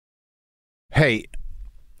Hey,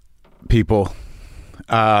 people.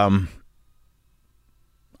 I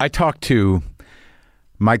talked to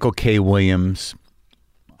Michael K. Williams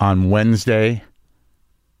on Wednesday,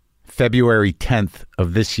 February 10th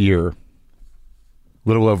of this year, a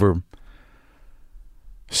little over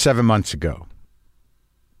 7 months ago.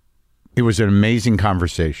 It was an amazing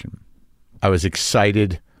conversation. I was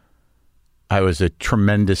excited. I was a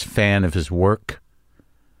tremendous fan of his work.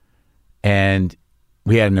 And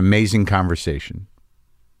we had an amazing conversation.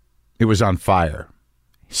 It was on fire.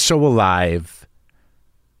 So alive.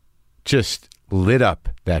 Just lit up,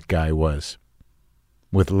 that guy was,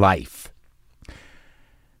 with life.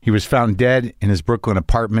 He was found dead in his Brooklyn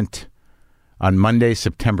apartment on Monday,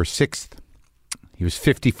 September 6th. He was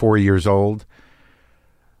 54 years old.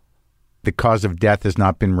 The cause of death has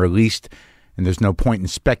not been released, and there's no point in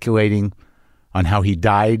speculating on how he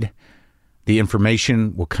died. The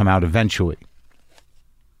information will come out eventually.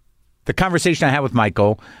 The conversation I had with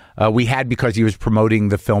Michael, we had because he was promoting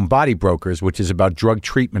the film Body Brokers, which is about drug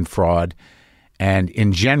treatment fraud. And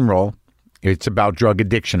in general, it's about drug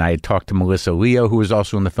addiction. I had talked to Melissa Leo, who was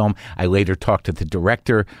also in the film. I later talked to the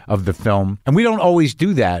director of the film. And we don't always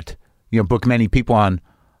do that, book many people on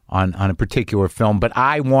a particular film. But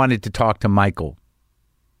I wanted to talk to Michael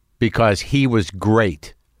because he was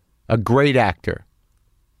great, a great actor,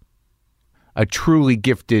 a truly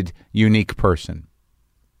gifted, unique person.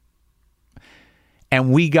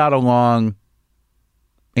 And we got along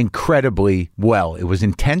incredibly well. It was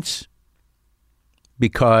intense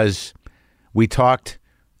because we talked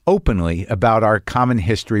openly about our common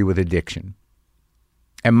history with addiction.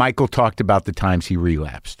 And Michael talked about the times he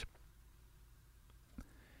relapsed.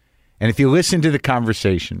 And if you listen to the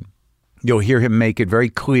conversation, you'll hear him make it very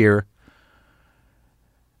clear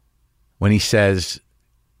when he says,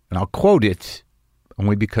 and I'll quote it,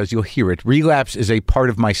 only because you'll hear it. Relapse is a part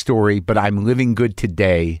of my story, but I'm living good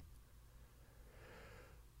today.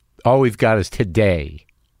 All we've got is today.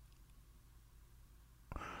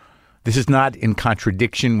 This is not in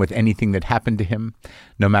contradiction with anything that happened to him,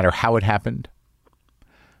 no matter how it happened.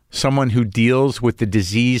 Someone who deals with the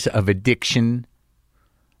disease of addiction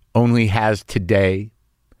only has today.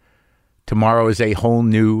 Tomorrow is a whole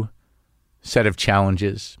new set of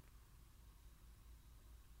challenges.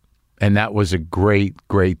 And that was a great,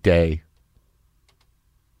 great day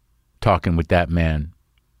talking with that man.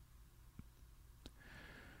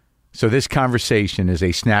 So this conversation is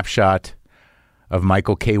a snapshot of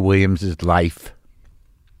Michael K. Williams' life.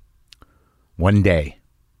 One day.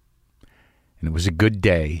 And it was a good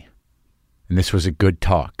day. And this was a good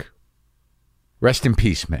talk. Rest in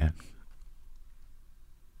peace, man.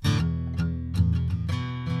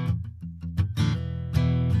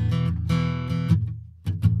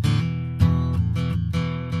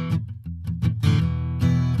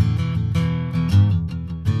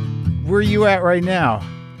 Where are you at right now?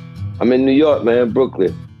 I'm in New York, man,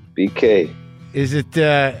 Brooklyn, BK. Is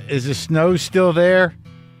the snow still there?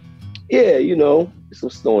 Yeah, some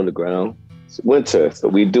snow on the ground. It's winter, so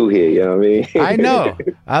we do here, you know what I mean? I know.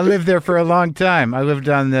 I lived there for a long time. I lived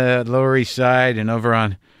on the Lower East Side and over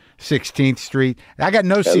on 16th Street. I got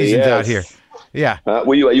no seasons out here. Yeah.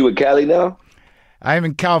 Are you in Cali now? I'm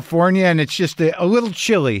in California, and it's just a little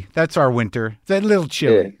chilly. That's our winter. It's a little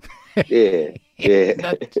chilly. Yeah.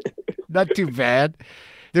 Not too bad.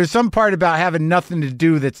 There's some part about having nothing to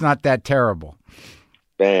do that's not that terrible.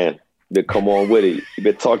 Man, you better come on with it. You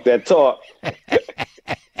better talk that talk.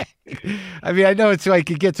 I mean, I know it's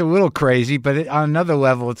like it gets a little crazy, but on another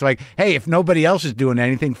level, it's like, hey, if nobody else is doing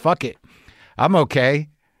anything, fuck it. I'm okay.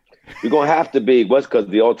 You're going to have to be, because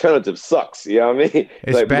the alternative sucks. You know what I mean?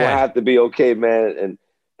 It's like, bad. You're going to have to be okay, man, and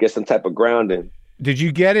get some type of grounding. Did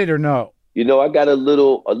you get it or no? I got a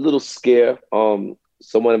little scare.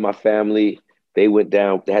 Someone in my family, they went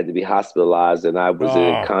down, they had to be hospitalized, and I was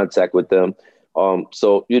in contact with them.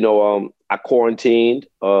 So I quarantined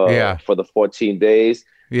for the 14 days.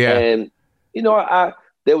 Yeah. And,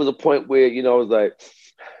 there was a point where, I was like,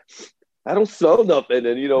 I don't smell nothing.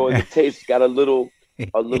 And, and the taste got a little, I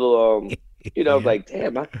was like,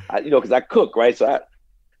 damn, because I cook, right? So I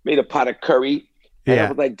made a pot of curry. And I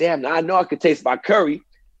was like, damn, now I know I could taste my curry.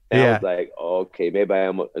 And I was like, okay, maybe I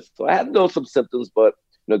am. So I had some symptoms, but,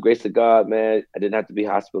 grace to God, man, I didn't have to be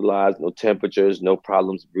hospitalized, no temperatures, no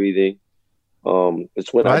problems breathing.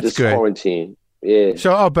 It's when I just quarantined. Yeah.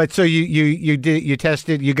 So you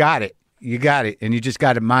tested, you got it, and you just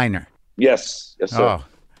got it minor. Yes, sir.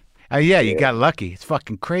 You got lucky. It's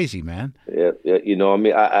fucking crazy, man. Yeah.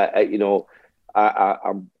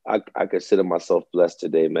 I consider myself blessed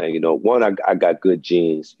today, man. One, I got good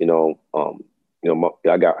genes.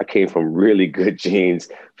 I came from really good genes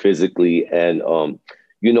physically, and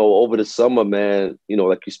over the summer, man,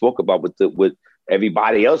 like you spoke about with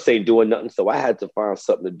everybody else ain't doing nothing, so I had to find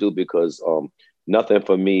something to do because nothing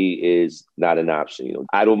for me is not an option.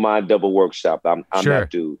 I don't mind double workshop. I'm Sure. that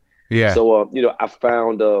dude. Yeah. So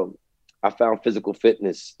I found physical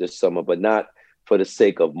fitness this summer, but not for the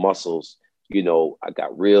sake of muscles. I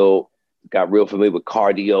got real familiar with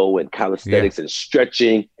cardio and calisthenics and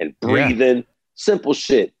stretching and breathing, simple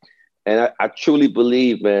shit. And I truly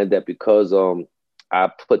believe, man, that because I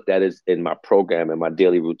put that in my program and my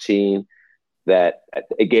daily routine, that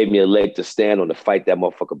it gave me a leg to stand on to fight that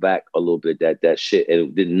motherfucker back a little bit, that shit, and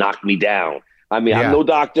it didn't knock me down. I mean, I'm no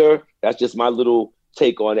doctor. That's just my little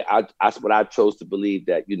take on it. That's what I chose to believe,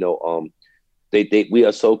 that, we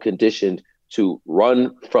are so conditioned to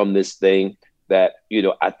run from this thing that,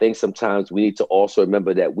 I think sometimes we need to also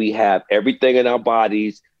remember that we have everything in our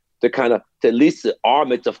bodies to at least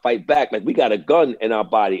arm it to fight back. Like, we got a gun in our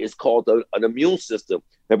body. It's called an immune system.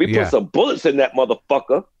 Now, we put some bullets in that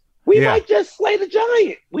motherfucker, we might just slay the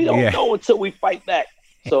giant. We don't know until we fight back.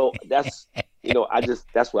 So that's,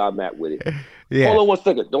 that's where I'm at with it. Yeah. Hold on 1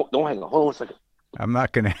 second. Don't hang on. Hold on 1 second. I'm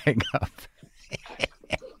not going to hang up.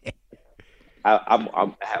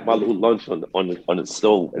 I had my little lunch on the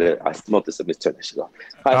stove, and I smelled this. Let me turn this shit off.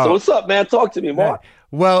 All right, so what's up, man? Talk to me, Mark.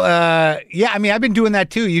 Well, I mean, I've been doing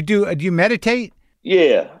that too. Do you meditate?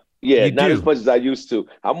 Yeah, not as much as I used to.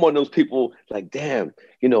 I'm one of those people like, damn,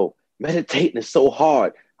 meditating is so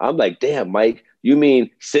hard. I'm like, damn, Mike, you mean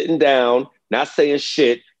sitting down, not saying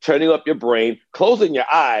shit, turning up your brain, closing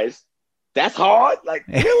your eyes? That's hard? Like,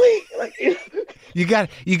 really? You got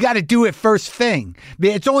to do it first thing.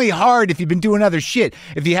 It's only hard if you've been doing other shit.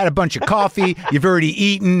 If you had a bunch of coffee, you've already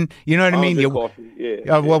eaten, you know what I mean? Well,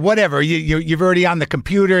 whatever. You've already on the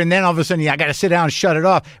computer, and then all of a sudden, I got to sit down and shut it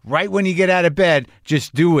off. Right when you get out of bed,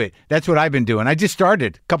 just do it. That's what I've been doing. I just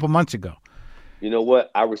started a couple months ago. You know what?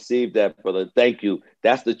 I received that, brother. Thank you.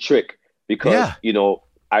 That's the trick, because,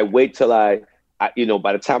 I wait till I by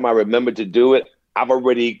the time I remember to do it, I've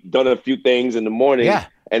already done a few things in the morning. Yeah,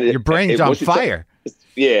 and your brain's on fire.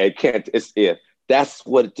 It can't. That's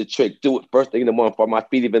what the trick. Do it first thing in the morning before my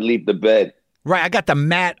feet even leave the bed. Right. I got the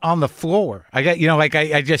mat on the floor. I got,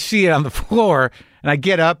 I just see it on the floor, and I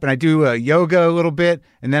get up and I do yoga a little bit,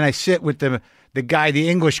 and then I sit with the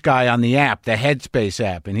English guy on the app, the Headspace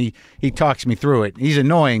app, and he talks me through it. He's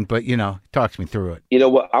annoying, but talks me through it. You know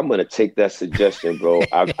what? I'm gonna take that suggestion, bro.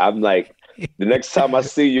 I'm like, the next time I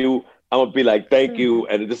see you, I'm gonna be like, thank you.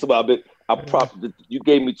 And this is about it. You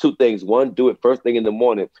gave me two things. One, do it first thing in the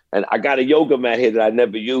morning. And I got a yoga mat here that I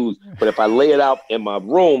never use. But if I lay it out in my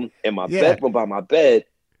room, in my bedroom by my bed,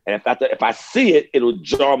 and if I see it, it'll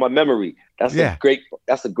jar my memory. That's a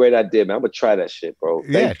great idea, man. I'm gonna try that shit, bro.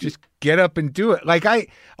 Thank you. Just get up and do it. Like, I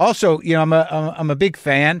also, I'm a big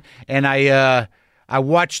fan, and I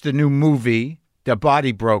watched the new movie, The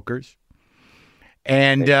Body Brokers.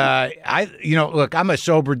 And look, I'm a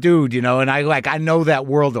sober dude, and I know that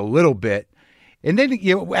world a little bit. And then,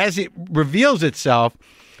 as it reveals itself,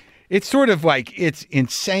 it's sort of like it's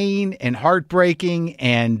insane and heartbreaking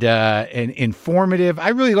and informative. I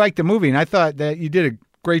really liked the movie, and I thought that you did a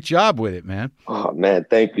great job with it, man. Oh man,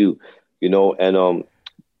 thank you. First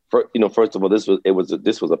of all, this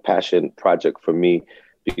was a passion project for me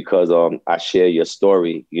because I share your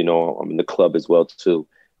story. I'm in the club as well too.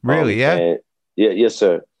 Really? Yeah. Yes,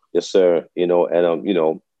 sir.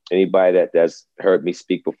 Anybody that's heard me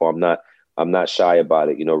speak before, I'm not shy about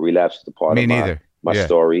it. Relapse is a part of my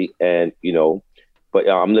story, and but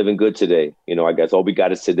I'm living good today. I guess all we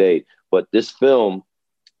got is today. But this film,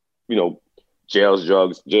 jails,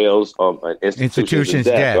 drugs, jails, institutions,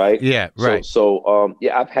 death, right? Yeah, right. So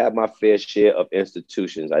I've had my fair share of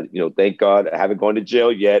institutions. Thank God I haven't gone to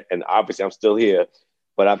jail yet, and obviously I'm still here.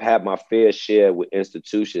 But I've had my fair share with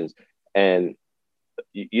institutions, and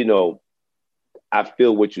I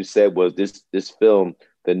feel what you said was this film.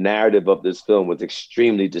 The narrative of this film was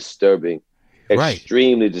extremely disturbing,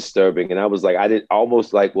 extremely disturbing. And I was like,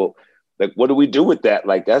 well, like, what do we do with that?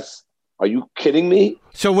 Like, are you kidding me?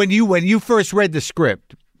 So when you first read the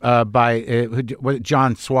script by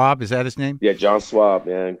John Swab, is that his name? Yeah, John Swab,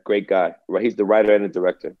 man, great guy. Right, he's the writer and the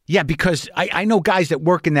director. Yeah, because I know guys that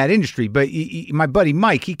work in that industry, but my buddy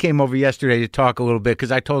Mike, he came over yesterday to talk a little bit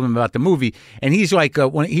because I told him about the movie, and he's like,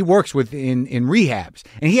 when he works in rehabs,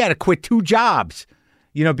 and he had to quit 2 jobs,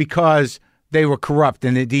 because they were corrupt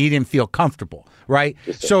and he didn't feel comfortable, right?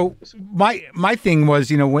 Yes, so my thing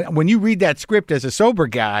was, when you read that script as a sober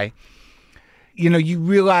guy, you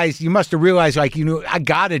must have realized, like, I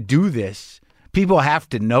got to do this. People have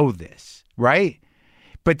to know this, right?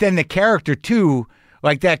 But then the character too,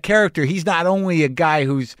 like that character, he's not only a guy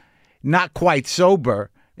who's not quite sober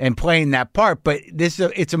and playing that part, but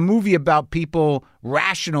it's a movie about people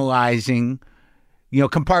rationalizing,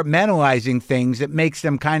 compartmentalizing things that makes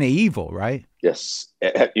them kind of evil, right? Yes,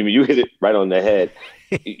 you hit it right on the head.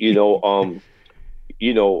 As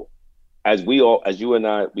you and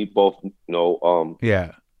I, we both know,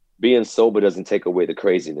 being sober doesn't take away the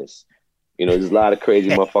craziness. There's a lot of crazy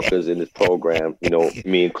motherfuckers in this program,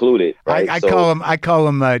 me included. Right? I call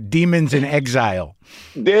them demons in exile.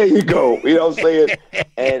 There you go. You know what I'm saying?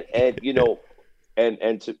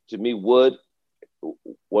 And to me, Wood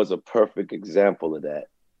was a perfect example of that.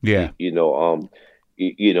 Yeah.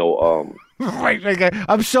 Right. Like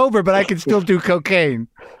I'm sober, but I can still do cocaine.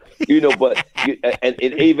 I'm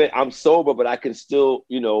sober, but I can still,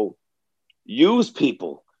 use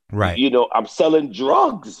people. Right. I'm selling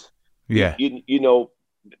drugs. Yeah.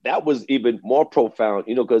 That was even more profound,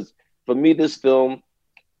 because for me, this film,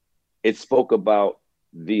 it spoke about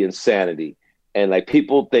the insanity. And like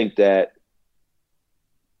people think that,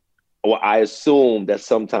 or I assume that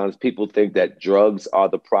sometimes people think that drugs are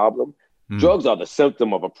the problem. Drugs are the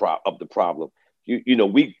symptom of the problem.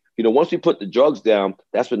 Once we put the drugs down,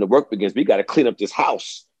 that's when the work begins. We got to clean up this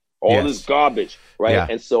house, all this garbage, right? Yeah.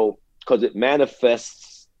 And so, because it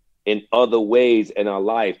manifests in other ways in our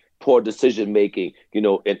life, poor decision making,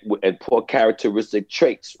 and poor characteristic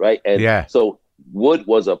traits, right? And so, Wood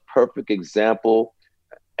was a perfect example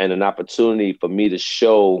and an opportunity for me to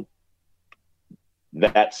show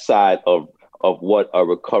that side of what a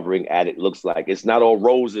recovering addict looks like. It's not all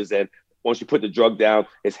roses and once you put the drug down,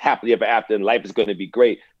 it's happily ever after and life is going to be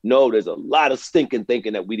great. No, there's a lot of stinking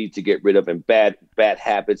thinking that we need to get rid of and bad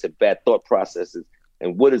habits and bad thought processes.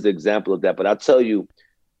 And Wood is an example of that. But I'll tell you,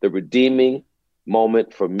 the redeeming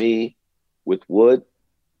moment for me with Wood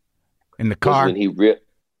in the car, when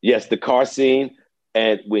the car scene,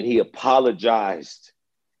 and when he apologized.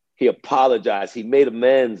 He made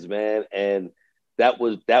amends, man, and that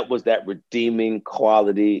was that redeeming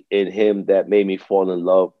quality in him that made me fall in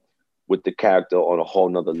love with the character on a whole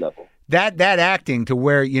nother level. That acting to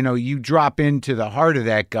where, you drop into the heart of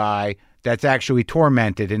that guy that's actually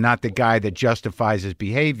tormented and not the guy that justifies his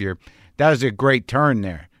behavior. That was a great turn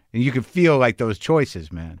there. And you could feel like those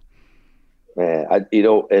choices, man. Man,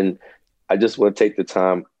 and I just want to take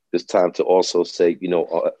this time to also say,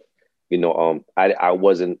 I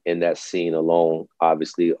wasn't in that scene alone,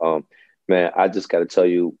 obviously. Man, I just got to tell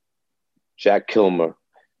you, Jack Kilmer,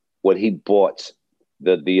 what he brought,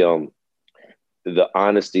 the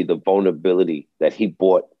honesty, the vulnerability that he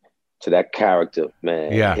brought to that character,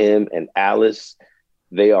 man. Yeah. Him and Alice,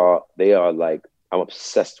 they are like, I'm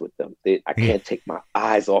obsessed with them. I can't take my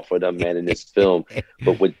eyes off of them, man, in this film.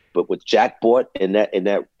 But what Jack brought in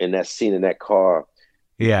that scene in that car,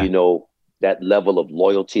 that level of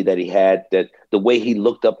loyalty that he had, that the way he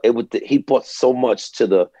looked up, he brought so much to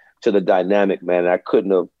the dynamic, man. I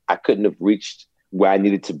couldn't have reached where I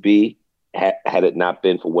needed to be had it not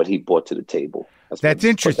been for what he brought to the table. That's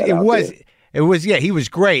interesting. It was, he was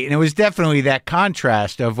great. And it was definitely that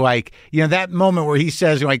contrast of like, that moment where he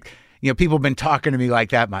says like, people have been talking to me like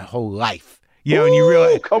that my whole life, and you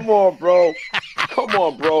realize. Come on, bro.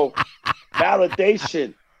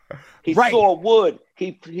 Validation. He saw Wood.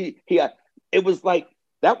 It was like,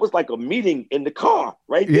 that was like a meeting in the car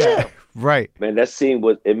right there. Right. Man, that scene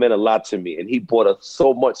it meant a lot to me. And he brought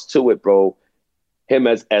so much to it, bro. Him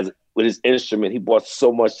as with his instrument, he brought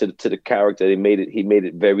so much to the character. He made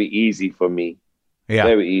it very easy for me. Yeah,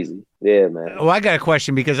 very easy. Yeah, man. Well, I got a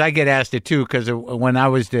question because I get asked it too. Because when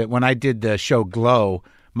I did the show Glow,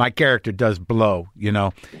 my character does blow,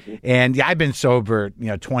 and I've been sober,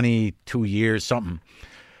 22 years, something.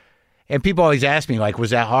 And people always ask me like,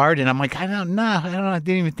 was that hard? And I'm like, I don't know. I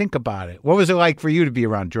didn't even think about it. What was it like for you to be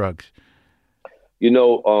around drugs? In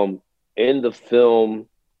the film,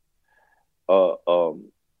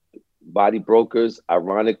 Body Brokers,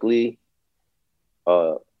 ironically,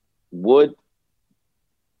 Wood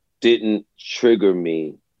didn't trigger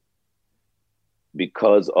me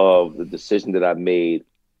because of the decision that I made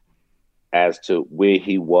as to where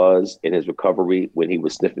he was in his recovery when he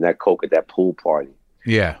was sniffing that coke at that pool party.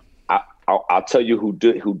 Yeah. I'll tell you who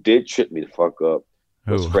did trip me the fuck up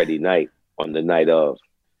was Freddie Knight on the night of,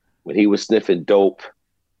 when he was sniffing dope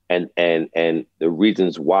and the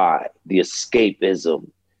reasons why, the escapism.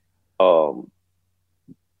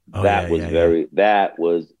 That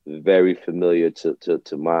was very familiar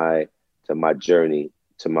to my journey,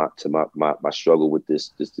 to my struggle with this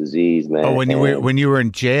disease, man. Oh, when you were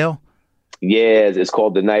in jail? Yeah, it's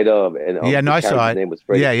called The Night of, and I saw it. His name was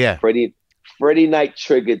Freddie. Yeah. Freddie Freddie Knight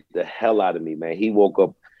triggered the hell out of me, man. He woke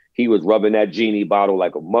up, he was rubbing that genie bottle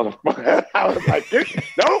like a motherfucker. I was like,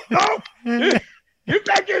 no, get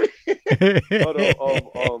back in.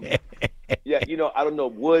 Yeah, I don't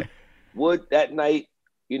know. Wood that night,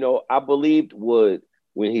 I believed Wood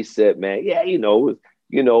when he said, man, yeah, it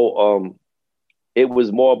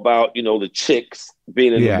was more about, the chicks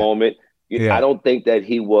being in the moment. I don't think that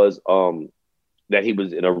he was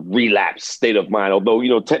in a relapsed state of mind.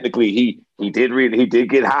 Although, technically he did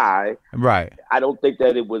get high. Right. I don't think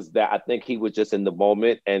that it was that. I think he was just in the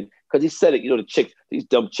moment. And because he said it, the chicks, these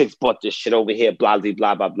dumb chicks bought this shit over here, blah,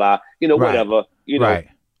 blah, blah, blah, whatever. Right.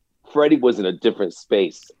 Freddie was in a different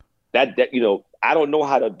space. That I don't know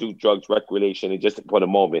how to do drugs recreation and just for the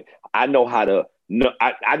moment. I know how to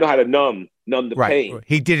numb the pain.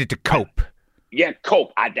 He did it to cope.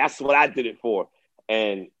 Cope. That's what I did it for.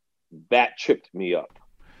 And that tripped me up.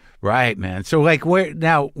 Right, man. So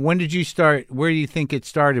when did you start? Where do you think it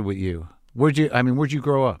started with you? Where'd you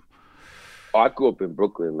grow up? Oh, I grew up in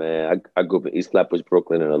Brooklyn, man. I grew up in East Flatbush,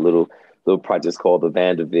 Brooklyn, in a little project called the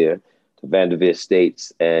Vanderveer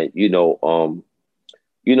Estates. And,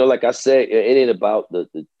 like I said, it ain't about the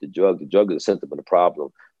drug. The drug is a symptom of the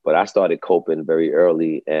problem. But I started coping very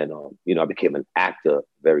early, and I became an actor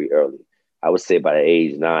very early. I would say by the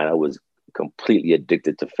age 9, I was completely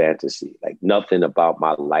addicted to fantasy. Like nothing about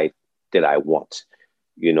my life did I want,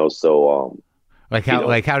 So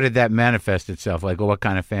how did that manifest itself? Like, what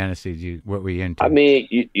kind of fantasy what were you into? I mean,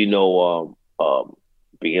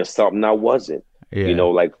 being something I wasn't. Yeah.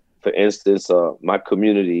 Like for instance, my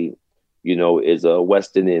community, is a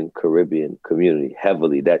West Indian Caribbean community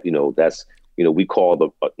heavily. That that's. We call the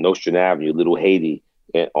Nostrand Avenue, Little Haiti.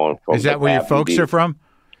 Is that where your folks are from?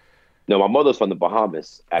 No, my mother's from the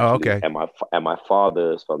Bahamas, actually. Oh, okay. And my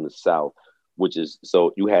father is from the South, which is,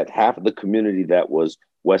 so you had half of the community that was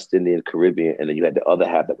West Indian Caribbean, and then you had the other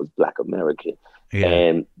half that was Black American. Yeah.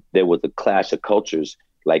 And there was a clash of cultures,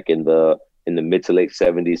 like in the mid to late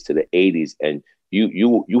 70s to the 80s, and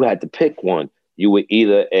you had to pick one. You were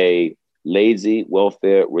either a lazy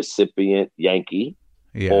welfare recipient Yankee,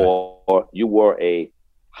 or you were a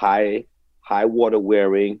high water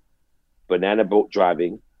wearing, banana boat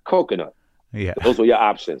driving coconut. Yeah, those were your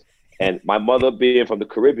options. And my mother being from the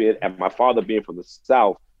Caribbean and my father being from the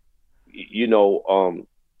South, and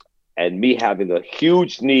me having a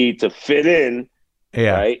huge need to fit in,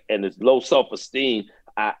 right, and this low self-esteem,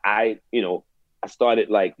 I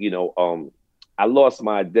started I lost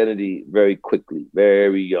my identity very quickly,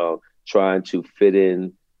 very young, trying to fit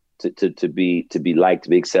in. To be liked, to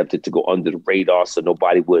be accepted, to go under the radar, so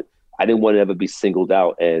nobody would. I didn't want to ever be singled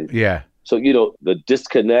out, and so the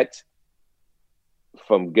disconnect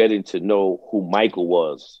from getting to know who Michael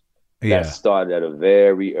was, that started at a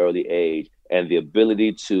very early age, and the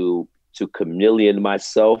ability to chameleon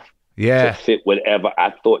myself, to fit whatever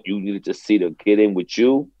I thought you needed to see to get in with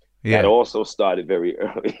you. That also started very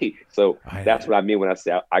early. So that's what I mean when I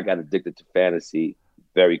say I got addicted to fantasy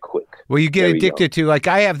very quick. Well, you get addicted to,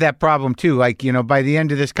 I have that problem too. By the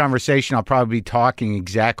end of this conversation, I'll probably be talking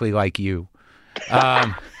exactly like you.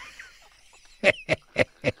 I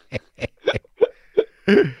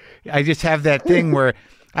just have that thing where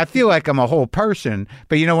I feel like I'm a whole person,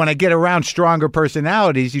 but when I get around stronger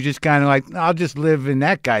personalities, you just kind of I'll just live in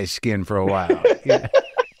that guy's skin for a while.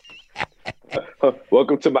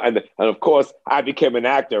 Welcome to my, and of course I became an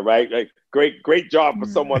actor, right? Great job for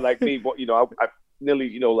someone like me, but I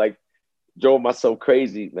nearly, drove myself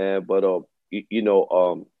crazy, man. But,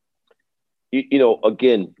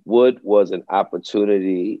 again, Wood was an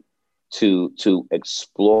opportunity to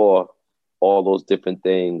explore all those different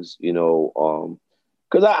things,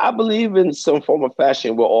 because I believe in some form of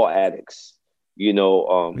fashion, we're all addicts,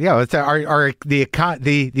 it's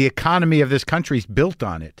the economy of this country is built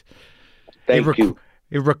on it. Thank you.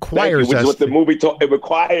 It requires us. Which is what the movie it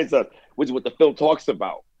requires us, which is what the film talks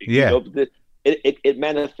about. Yeah. It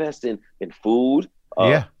manifests in food,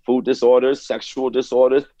 food disorders, sexual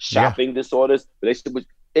disorders, shopping disorders, relationship with,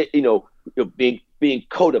 being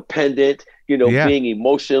codependent, being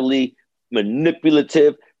emotionally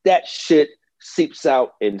manipulative. That shit seeps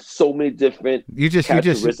out in so many different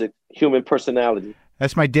characteristics, human personality.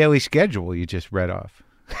 That's my daily schedule you just read off.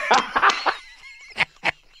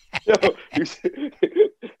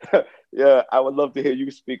 Yeah, I would love to hear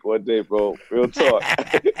you speak one day, bro. Real talk.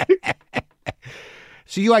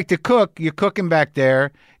 So you like to cook? You're cooking back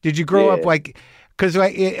there. Did you grow up because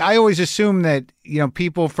I always assume that,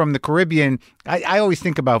 people from the Caribbean, I always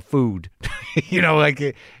think about food, so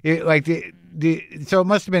it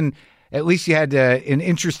must have been, at least you had an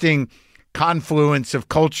interesting confluence of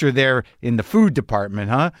culture there in the food department,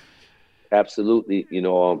 huh? Absolutely. And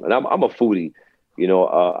I'm a foodie.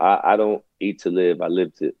 I don't eat to live. I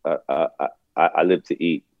live to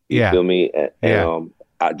eat. You Yeah. feel me? And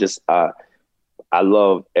Yeah. I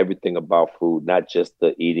love everything about food, not just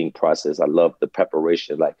the eating process. I love the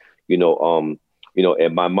preparation. Like, in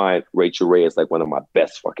my mind, Rachel Ray is like one of my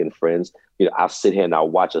best fucking friends. I'll sit here and I'll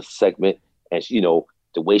watch a segment, and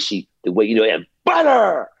the way, and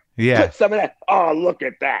butter, Yeah. put some of that. Oh, look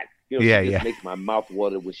at that. Yeah. She just Yeah. makes my mouth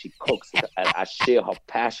water when she cooks. I share her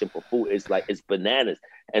passion for food. It's bananas.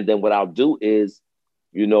 And then what I'll do is,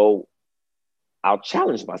 you know, I'll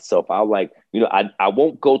challenge myself. I'll like, I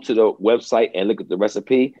won't go to the website and look at the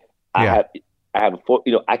recipe. I Yeah. have, I have,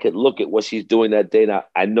 I could look at what she's doing that day. And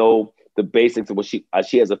I know the basics of what she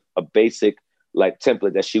has a basic like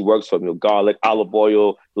template that she works from, garlic, olive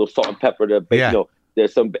oil, little salt and pepper, Yeah.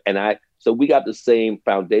 there's some, so we got the same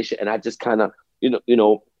foundation. And I just kind of,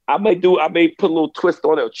 I may put a little twist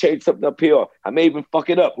on it or change something up here. I may even fuck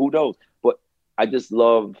it up. Who knows? But I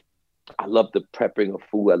love the prepping of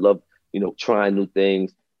food. I love, trying new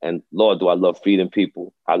things. And Lord, do I love feeding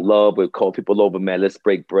people. I love when call people over, man, let's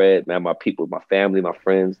break bread, man, my people, my family, my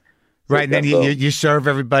friends. So Right. And then you serve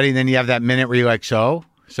everybody, and then you have that minute where you're like, so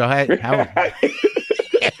how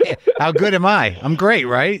good am I? I'm great,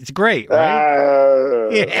 right? It's great, right?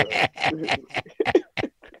 Yeah.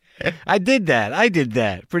 I did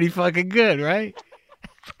that. Pretty fucking good, right?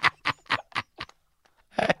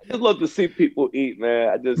 I just love to see people eat,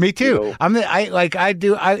 man. Me too. And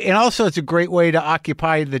also it's a great way to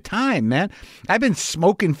occupy the time, man. I've been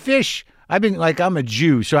smoking fish. I'm a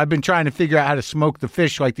Jew, so I've been trying to figure out how to smoke the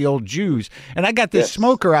fish like the old Jews. And I got this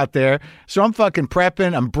smoker out there, so I'm fucking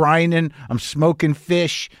prepping, I'm brining, I'm smoking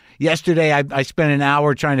fish. Yesterday, I spent an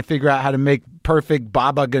hour trying to figure out how to make perfect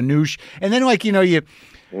baba ganoush. And then,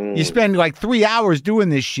 you spend like 3 hours doing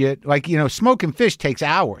this shit. Like, smoking fish takes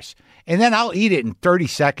hours. And then I'll eat it in 30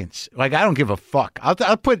 seconds. Like, I don't give a fuck. I'll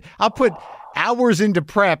put hours into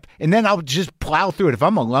prep, and then I'll just plow through it. If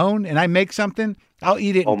I'm alone and I make something, I'll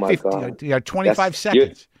eat it in 25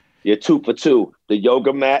 seconds. You're 2 for 2. The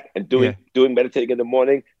yoga mat and doing meditating in the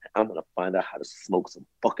morning. I'm going to find out how to smoke some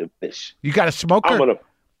fucking fish. You got a smoker? I'm going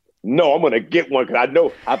to get one, because I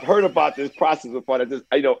know I've heard about this process before. I'm going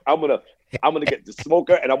to get the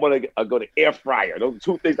smoker, and I'm going to go to air fryer. Those are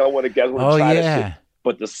two things I want to get. Try that shit.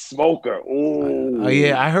 But the smoker, ooh. Oh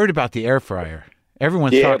yeah, I heard about the air fryer.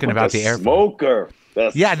 Everyone's talking about the air smoker.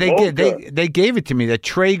 Yeah, they gave it to me. The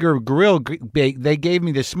Traeger grill. They gave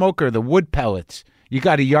me the smoker, the wood pellets. You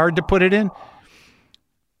got a yard to put it in?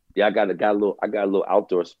 Yeah, I got a little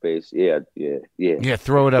outdoor space. Yeah. Yeah,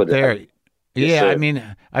 throw it up there. Yes, I mean,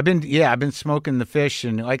 I've been smoking the fish,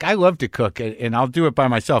 and I love to cook, and I'll do it by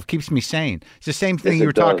myself. Keeps me sane. It's the same thing you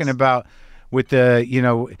were talking about with the,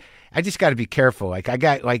 I just got to be careful. Like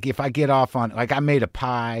if I get off on, I made a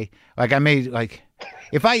pie,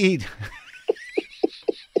 if I eat,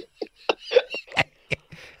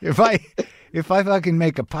 if I fucking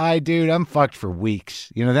make a pie, dude, I'm fucked for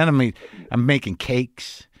weeks. Then I'm making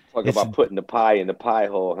cakes. Talk about putting the pie in the pie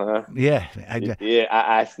hole, huh? Yeah.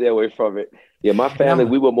 I stay away from it. Yeah, my family,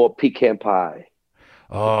 we were more pecan pie.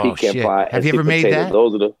 Oh, shit. Pie. Have you ever made that?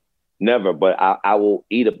 Those are never, but I will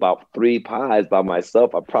eat about 3 pies by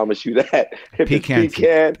myself. I promise you that. If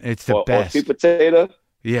pecan, it's the best. Or sweet potato.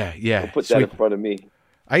 Yeah. Put that in front of me.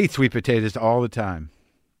 I eat sweet potatoes all the time.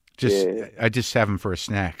 I just have them for a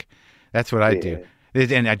snack. That's what I do.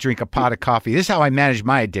 And I drink a pot of coffee. This is how I manage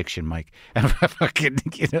my addiction, Mike. Fucking,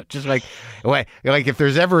 just like if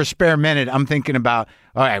there's ever a spare minute, I'm thinking about,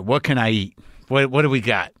 all right, what can I eat? What do we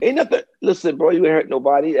got? Ain't nothing. Listen, bro, you ain't hurt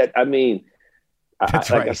nobody. I mean,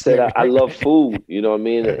 I said, I love food. You know what I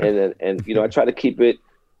mean? And I try to keep it.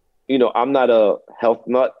 I'm not a health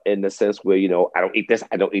nut in the sense where I don't eat this,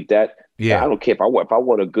 I don't eat that. Yeah, I don't care if I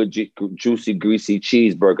want a good juicy greasy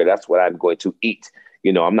cheeseburger. That's what I'm going to eat.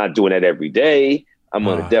 I'm not doing that every day. I'm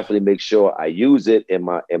going to definitely make sure I use it in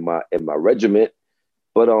my regiment.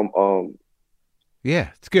 But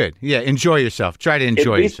yeah, it's good. Yeah, enjoy yourself. Try to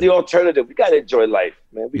enjoy it beats yourself. The alternative. We got to enjoy life,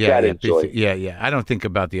 man. We got to enjoy it. Yeah. I don't think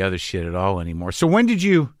about the other shit at all anymore. So when did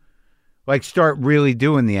you start really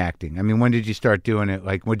doing the acting? I mean, when did you start doing it?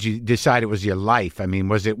 Like, would you decide it was your life? I mean,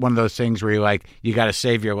 was it one of those things where you're like, you got to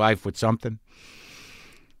save your life with something?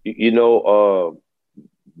 The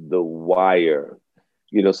Wire.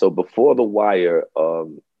 So before The Wire, I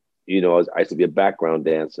used to be a background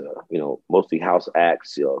dancer, mostly house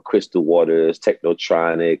acts, Crystal Waters,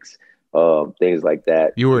 Technotronics, things like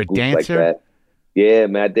that. You were a dancer? Like that. Yeah,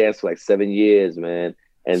 man, I danced for like 7 years, man.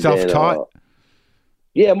 And self-taught?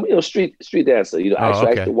 Yeah, street dancer. Oh, I used to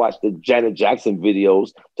okay. watch the Janet Jackson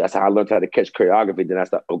videos. That's how I learned how to catch choreography. Then I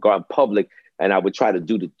started going in public, and I would try to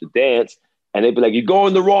do the dance, and they'd be like, "You're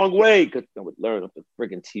going the wrong way," because I would learn off the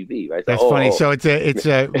freaking TV, right? So, That's funny. oh, So it's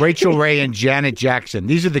a Rachel Ray and Janet Jackson.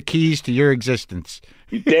 These are the keys to your existence.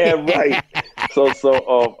 you damn right.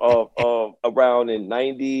 Around in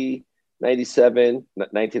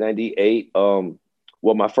 1998.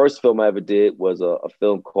 Well, my first film I ever did was a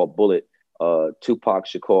film called Bullet. Tupac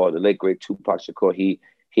Shakur, the late great Tupac Shakur, he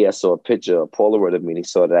had saw a picture, a Polaroid of me, and he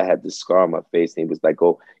saw that I had this scar on my face, and he was like,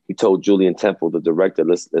 "Oh," he told Julian Temple, the director,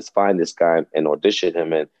 "Let's find this guy and audition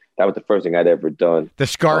him." And that was the first thing I'd ever done. The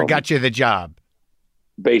scar got you the job.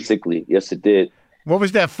 Basically, yes, it did. What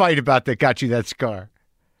was that fight about that got you that scar?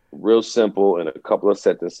 Real simple in a couple of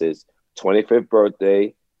sentences. 25th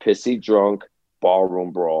birthday, pissy drunk,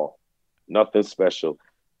 ballroom brawl. Nothing special.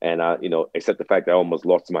 And except the fact that I almost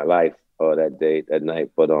lost my life that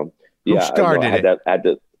night. But Who yeah, started it?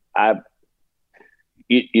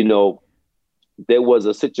 There was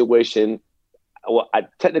a situation. Well, I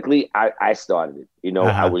started it.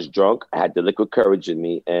 I was drunk. I had the liquid courage in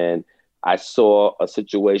me, and I saw a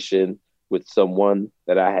situation with someone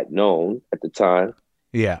that I had known at the time.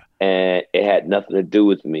 Yeah. And it had nothing to do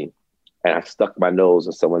with me. And I stuck my nose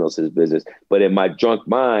in someone else's business. But in my drunk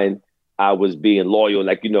mind, I was being loyal.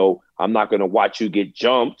 Like, I'm not going to watch you get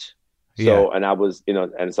jumped. So, Yeah. and I was,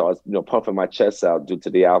 and so I was, puffing my chest out due to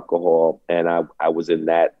the alcohol. And I was in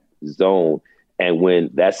that zone. And when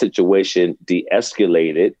that situation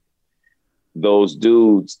de-escalated, those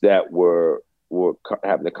dudes that were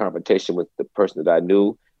having a confrontation with the person that I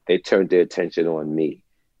knew, they turned their attention on me.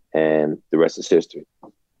 And the rest is history.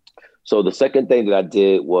 So the second thing that I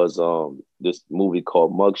did was this movie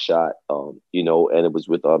called Mugshot, and it was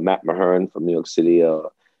with Matt Mahern from New York City.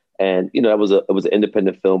 And it was an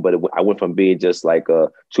independent film, but I went from being just like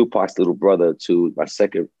Tupac's little brother to my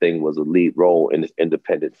second thing was a lead role in this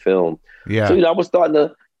independent film. Yeah. So, I was starting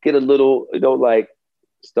to get a little,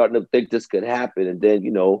 starting to think this could happen. And then,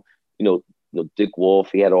 Dick Wolf,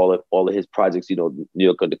 he had all of his projects, New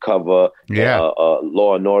York Undercover,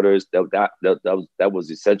 Law and Orders. That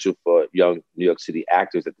was essential for young New York City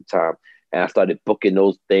actors at the time. And I started booking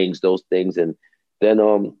those things, and then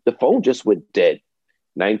the phone just went dead.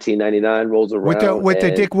 1999 rolls around. With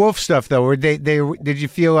the Dick Wolf stuff, though, were they did you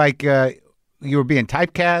feel like you were being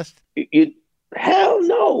typecast? Hell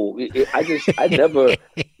no. I never,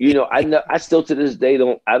 I still to this day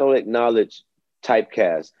don't acknowledge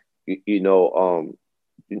typecast.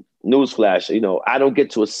 Newsflash, I don't get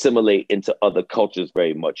to assimilate into other cultures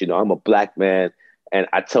very much. I'm a black man and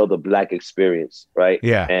I tell the black experience, right?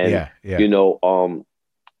 Yeah. And, yeah.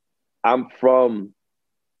 I'm from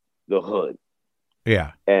the hood.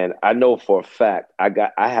 Yeah. And I know for a fact I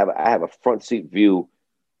have a front seat view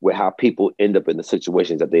with how people end up in the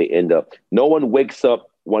situations that they end up. No one wakes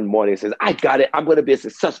up one morning and says, "I got it. I'm going to be a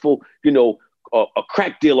successful, a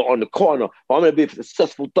crack dealer on the corner, or I'm going to be a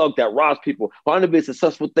successful thug that robs people, or I'm going to be a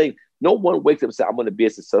successful thing." No one wakes up and says, "I'm going to be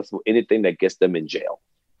a successful anything that gets them in jail."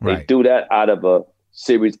 Right. They do that out of a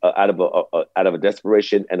series, out of a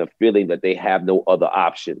desperation and a feeling that they have no other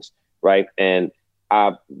options, right? And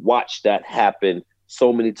I've watched that happen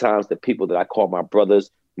so many times to people that I call my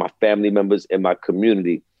brothers, my family members in my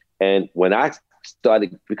community. And when I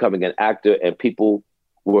started becoming an actor and people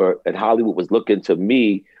in Hollywood was looking to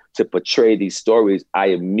me to portray these stories, I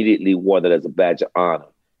immediately wore that as a badge of honor.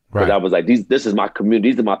 Because I was like, this is my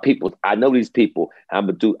community. These are my people. I know these people. I'm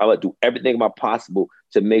gonna do everything possible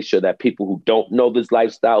to make sure that people who don't know this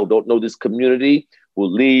lifestyle, who don't know this community,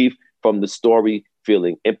 will leave from the story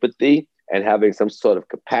feeling empathy and having some sort of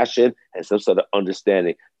compassion and some sort of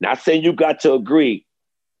understanding. Not saying you got to agree,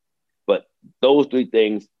 but those three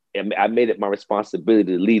things, I made it my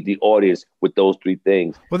responsibility to leave the audience with those three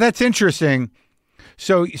things. Well, that's interesting.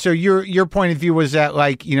 So your point of view was that,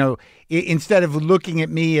 like, instead of looking at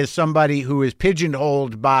me as somebody who is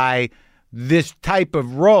pigeonholed by this type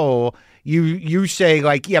of role, you say,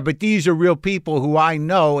 like, yeah, but these are real people who I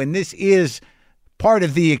know, and this is part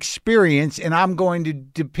of the experience, and I'm going to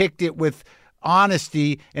depict it with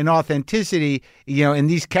honesty and authenticity, and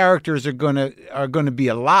these characters are going to be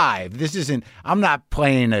alive. This isn't, I'm not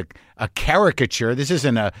playing a caricature. This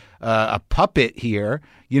isn't a puppet here,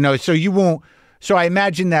 so you won't. So I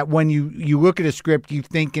imagine that when you look at a script, you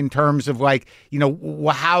think in terms of, like,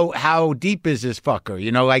 how deep is this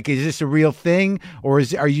fucker? Like, is this a real thing, or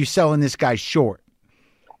are you selling this guy short?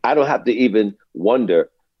 I don't have to even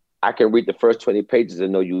wonder. I can read the first 20 pages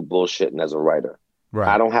and know you bullshitting as a writer. Right.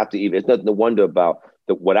 I don't have to even. It's nothing to wonder about.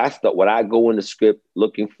 What I go in the script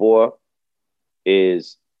looking for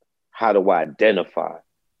is how do I identify?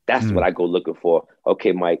 That's what I go looking for.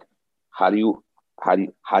 Okay, Mike, how do you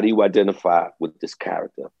identify with this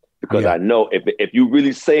character? Because I know if you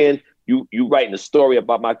really saying you writing a story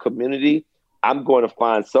about my community, I'm going to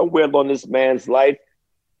find somewhere along this man's life,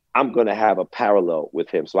 I'm going to have a parallel with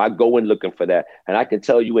him. So I go in looking for that. And I can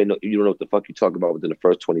tell you, you don't know what the fuck you're talking about within the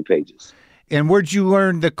first 20 pages. And where'd you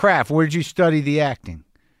learn the craft? Where'd you study the acting?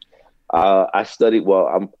 I studied,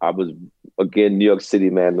 I was, again, New York City,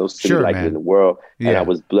 man, no city like it in the world. Yeah. And I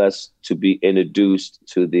was blessed to be introduced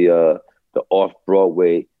to the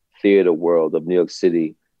off-Broadway theater world of New York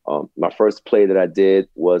City. My first play that I did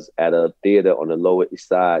was at a theater on the Lower East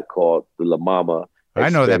Side called the La Mama. I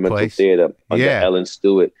know that place. Theater under Ellen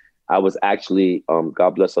Stewart. I was actually,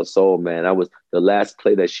 God bless her soul, man. I was the last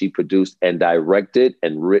play that she produced and directed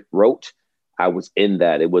and wrote. I was in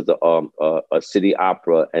that. It was a city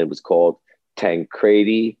opera, and it was called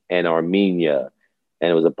Tancredi and Armenia.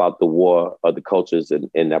 And it was about the war of the cultures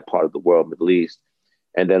in that part of the world, Middle East.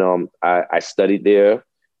 And then I studied there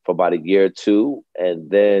for about a year or two. And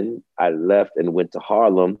then I left and went to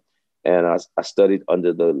Harlem. And I studied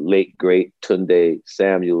under the late, great Tunde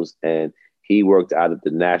Samuels, and he worked out of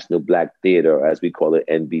the National Black Theater, as we call it,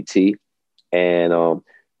 NBT. And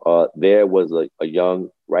there was a young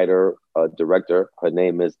writer, director. Her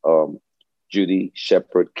name is Judy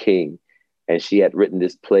Shepard King. And she had written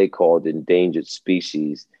this play called Endangered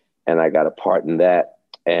Species. And I got a part in that.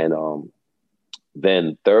 And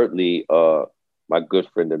then thirdly, my good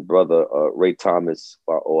friend and brother, Ray Thomas,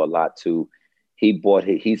 I owe a lot to.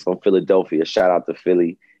 He's from Philadelphia, shout out to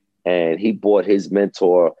Philly. And he brought his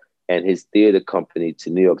mentor and his theater company to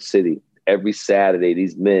New York City. Every Saturday,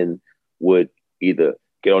 these men would either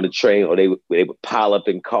get on the train or they would pile up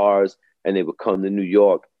in cars and they would come to New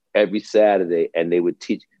York every Saturday and they would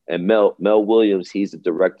teach. And Mel Williams, he's the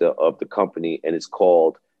director of the company, and it's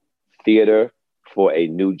called Theater for a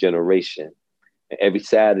New Generation. And every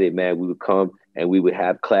Saturday, man, we would come and we would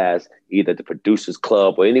have class either at the Producers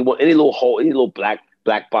Club or any little black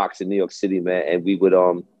box in New York City, man. And we would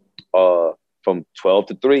from 12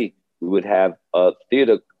 to 3, we would have a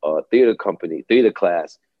theater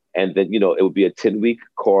class. And then, it would be a 10-week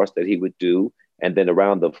course that he would do. And then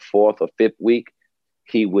around the 4th or 5th week,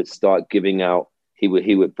 he would start giving out, he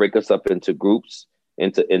would break us up into groups,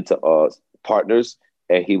 into partners,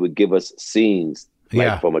 and he would give us scenes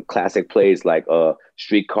from a classic plays like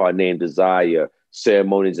Streetcar Named Desire,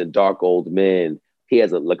 Ceremonies and Dark Old Men. He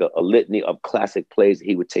has a litany of classic plays.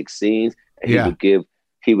 He would take scenes and he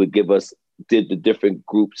would give us the different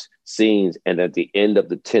groups scenes. And at the end of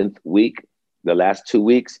the 10th week, the last 2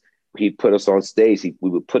 weeks, he put us on stage. We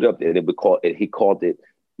would put up, and he called it,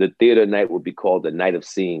 the theater night would be called the Night of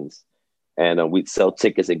Scenes. And we'd sell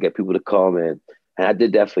tickets and get people to come. And I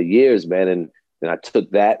did that for years, man. And I took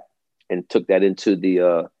that into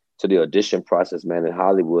the audition process, man, in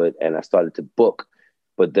Hollywood. And I started to book.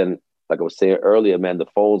 But then, like I was saying earlier, man, the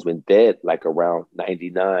phones went dead like around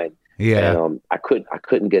 99. Yeah. And I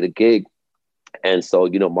couldn't get a gig. And so,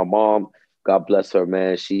 my mom, God bless her,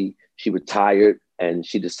 man, she retired and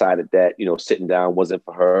she decided that, sitting down wasn't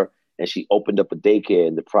for her. And she opened up a daycare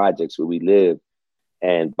in the projects where we lived.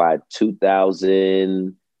 And by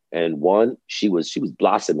 2001, she was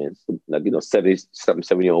blossoming, like,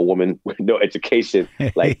 70-year-old woman with no education,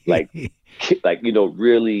 like, really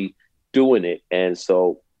doing it. And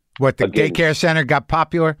so what, the daycare center got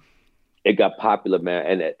popular? It got popular,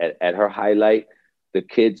 man. And at her highlight, the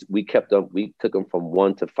kids, we took them from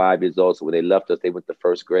 1 to 5 years old. So when they left us, they went to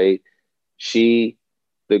first grade. The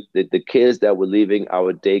kids that were leaving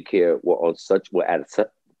our daycare were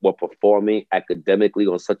performing academically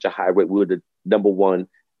on such a high rate. We were the number one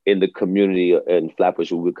in the community in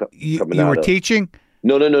Flatbush. We were coming out. You were teaching?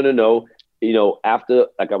 No. After,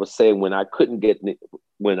 like I was saying, when I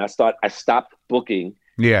stopped booking.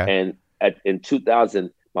 Yeah. And in 2000,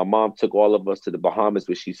 my mom took all of us to the Bahamas,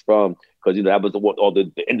 where she's from, because that was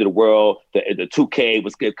the end of the world. The 2K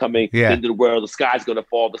was coming. Yeah. The end of the world. The sky's gonna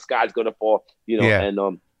fall. The sky's gonna fall. Yeah. And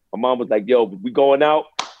my mom was like, "Yo, we going out.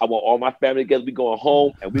 I want all my family together. We going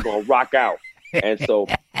home and we gonna rock out." And so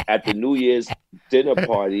at the New Year's dinner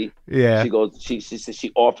party, yeah, she said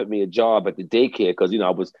she offered me a job at the daycare because I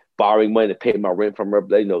was borrowing money to pay my rent from her,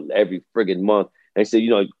 every friggin' month. And she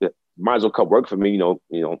said, might as well come work for me.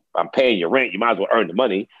 I'm paying your rent. You might as well earn the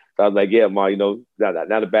money. So I was like, yeah, Ma,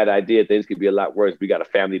 not a bad idea. Things could be a lot worse. We got a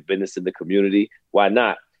family business in the community. Why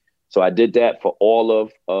not? So I did that for all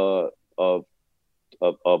of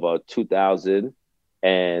 2000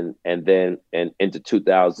 and then into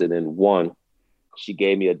 2001. She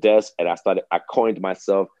gave me a desk and I coined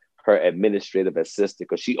myself her administrative assistant,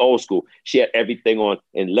 because she old school. She had everything on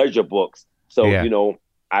in ledger books. So, Yeah. you know,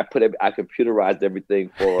 I computerized everything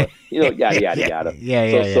for her, you know, yada, yada,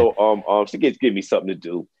 yada. So she gave me something to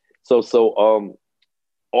do.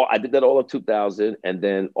 I did that all of 2000 and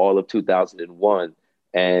then all of 2001.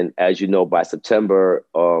 And as you know, by September,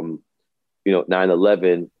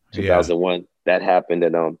 9/11, 2001, that happened.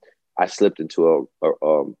 And I slipped into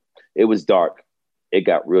it was dark. It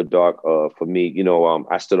got real dark for me. You know,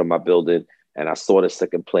 I stood on my building and I saw the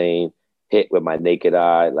second plane hit with my naked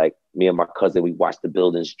eye. Like me and my cousin, we watched the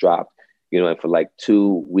buildings drop, you know, and for like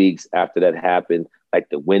 2 weeks after that happened, like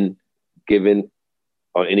the wind given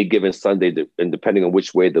on any given Sunday, and depending on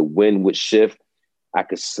which way the wind would shift, I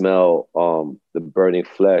could smell the burning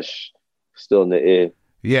flesh still in the air.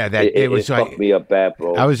 Yeah, It was fucked me up bad,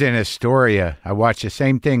 bro. I was in Astoria. I watched the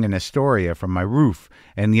same thing in Astoria from my roof,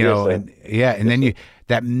 and you know, and then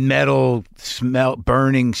that metal smell,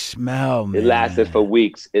 burning smell. Man. It lasted for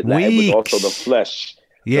weeks. It was also the flesh.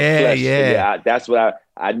 Yeah. That's what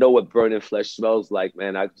I know what burning flesh smells like,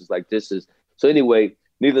 man. I just like this is so. Anyway,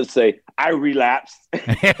 needless to say, I relapsed.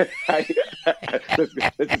 Let's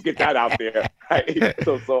just get that out there.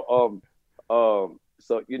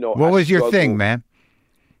 So you know, what was your thing, man?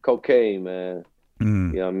 Cocaine, man. You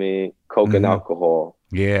know what I mean? Coke and alcohol.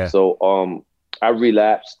 Yeah. So I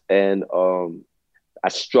relapsed and I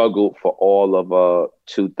struggled for all of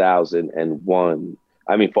 2001.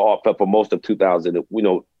 I mean, for most of 2000, you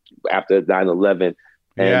know, after 9/11.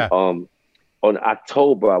 And on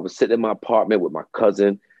October, I was sitting in my apartment with my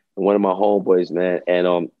cousin and one of my homeboys, man.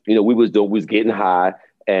 And you know, we was getting high,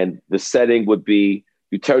 and the setting would be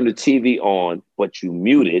you turn the TV on, but you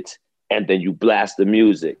mute it, and then you blast the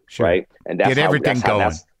music, right? And that's get everything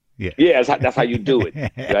going. That's how you do it,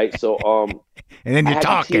 right? So and then you're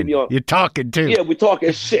talking. You're talking too. Yeah, we're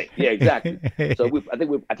talking shit. Yeah, exactly. So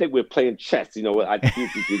I think we're playing chess. You know,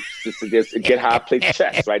 just to get high, play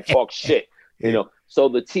chess, right? Talk shit. You know. So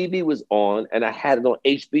the TV was on, and I had it on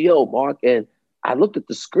HBO, Mark, and I looked at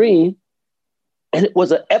the screen, and it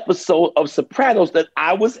was an episode of Sopranos that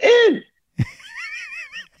I was in.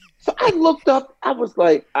 So I looked up. I was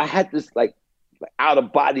like, I had this like out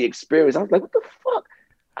of body experience. I was like, what the fuck?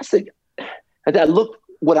 I said, and I looked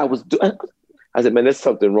what I was doing. I said, man, there's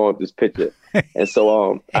something wrong with this picture. And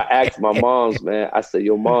so I asked my mom's, man. I said,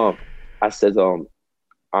 yo, mom. I said,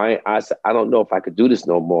 I said, I don't know if I could do this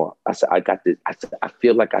no more. I said, I got this. I said, I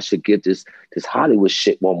feel like I should give this Hollywood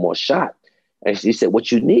shit one more shot. And she said,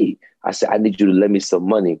 what you need? I said, I need you to lend me some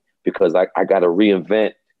money because I got to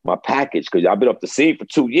reinvent my package because I've been up the scene for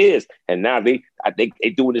 2 years, and now they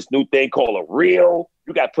doing this new thing called a reel.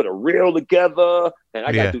 You got to put a reel together, and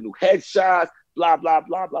I got to do new headshots, blah blah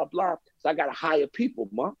blah blah blah. So I got to hire people,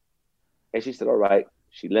 Mom. And she said, all right.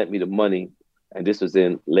 She lent me the money, and this was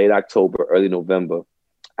in late October, early November.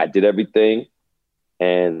 I did everything,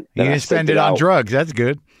 and you didn't spend it on drugs. That's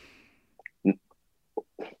good.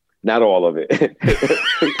 Not all of it.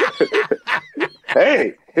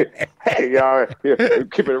 Hey, y'all,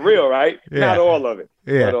 keep it real, right? Yeah. Not all of it.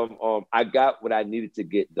 Yeah. But I got what I needed to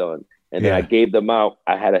get done, and then I gave them out.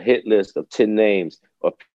 I had a hit list of 10 names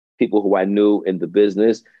of people who I knew in the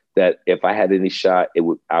business that if I had any shot,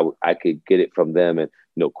 I could get it from them. And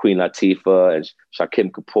you know, Queen Latifah and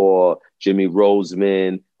Shakim Kapoor, Jimmy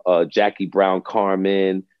Roseman, Jackie Brown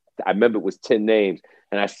Carmen. I remember it was 10 names,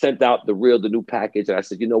 and I sent out the new package, and I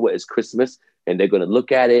said, you know what? It's Christmas, and they're gonna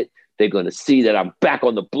look at it. They're going to see that I'm back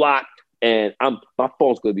on the block, and my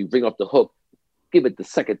phone's going to be ring off the hook. Give it the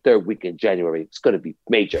second, third week in January. It's going to be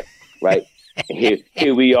major, right? And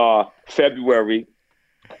here we are, February.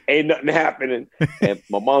 Ain't nothing happening. And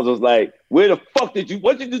my mom was like, where the fuck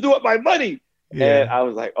what did you do with my money? Yeah. And I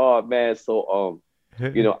was like, oh, man. So,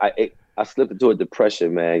 you know, I slipped into a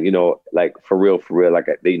depression, man, you know, like for real. Like,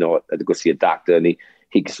 you know, I had to go see a doctor, and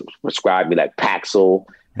he prescribed me like Paxil.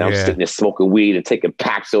 And I'm sitting there smoking weed and taking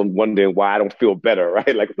Paxil and wondering why I don't feel better,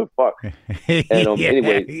 right? Like, what the fuck? And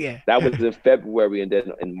anyway, that was in February. And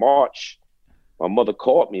then in March, my mother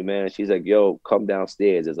called me, man. She's like, yo, come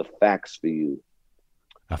downstairs. There's a fax for you.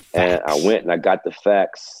 And I went and I got the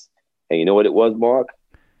fax. And you know what it was, Mark?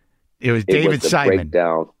 It was David Simon.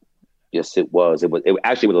 Breakdown. Yes, it was. It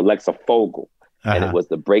actually was Alexa Fogel. And it was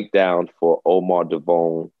the breakdown for Omar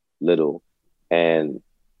Devone Little. And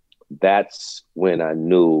that's when I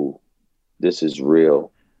knew this is real.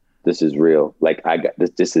 This is real. Like I got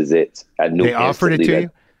this. This is it. I knew. They offered it to you?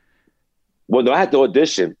 Well, no, I had to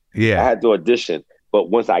audition. Yeah, I had to audition. But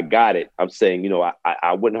once I got it, I'm saying, you know,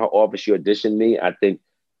 I went in her office. She auditioned me. I think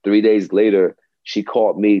 3 days later, she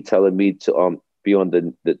called me telling me to be on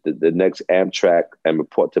the next Amtrak and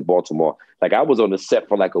report to Baltimore. Like I was on the set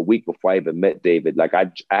for like a week before I even met David. Like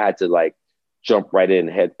I had to like jump right in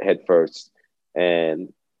head first,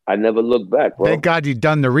 and I never looked back, bro. Thank God you'd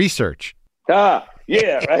done the research. Yeah,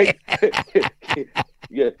 right.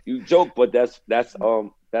 Yeah, you joke, but that's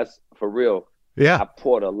for real. Yeah, I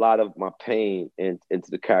poured a lot of my pain into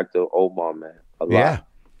the character of Omar, man. A lot. yeah.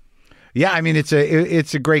 Yeah, I mean it's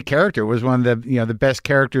a great character. It was one of the the best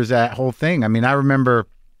characters of that whole thing. I mean, I remember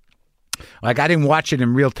like I didn't watch it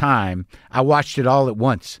in real time. I watched it all at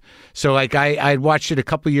once. So like I watched it a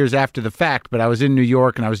couple years after the fact, but I was in New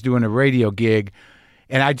York and I was doing a radio gig,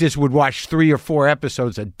 and I just would watch 3 or 4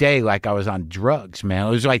 episodes a day like I was on drugs, man. It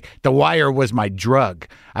was like The Wire was my drug.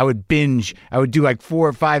 I would binge. I would do like 4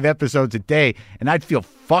 or 5 episodes a day, and I'd feel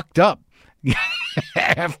fucked up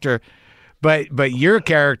after. But your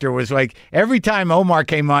character was like, every time Omar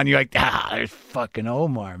came on, you're like, there's fucking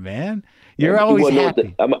Omar, man. You're always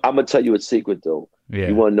happy. I'm going to tell you a secret, though. Yeah.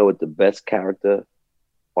 You want to know what the best character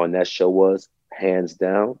on that show was? Hands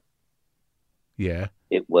down. Yeah.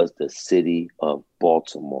 It was the city of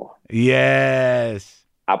Baltimore. Yes.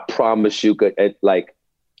 I promise you, like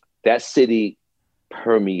that city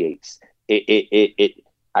permeates.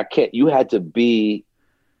 I can't, you had to be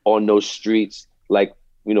on those streets. Like,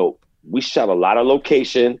 we shot a lot of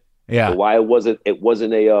location. Yeah. Why it wasn't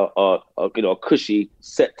a cushy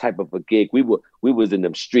set type of a gig. We was in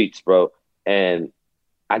them streets, bro. And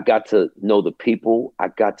I got to know the people. I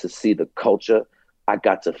got to see the culture. I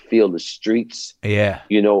got to feel the streets. Yeah.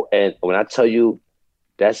 And when I tell you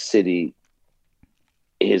that city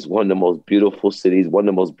is one of the most beautiful cities, one of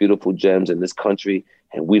the most beautiful gems in this country,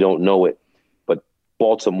 and we don't know it. But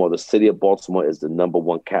Baltimore, the city of Baltimore is the number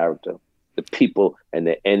one character. The people and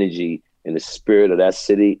the energy and the spirit of that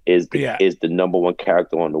city is the number one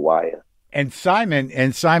character on The Wire. And Simon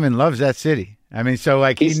loves that city. I mean, so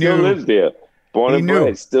like he still lives there, born and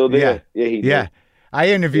bred, still there. Yeah. I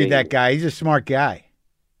interviewed that guy. He's a smart guy.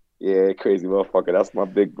 Yeah, crazy motherfucker. That's my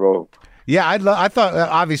big bro. Yeah, I thought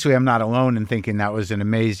obviously I'm not alone in thinking that was an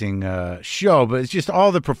amazing show, but it's just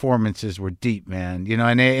all the performances were deep, man.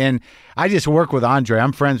 And I just work with Andre.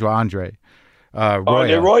 I'm friends with Andre.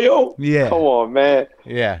 Andre Royo? Yeah. Come on, man.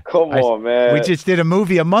 Yeah. Come on, man. We just did a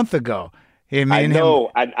movie a month ago. I know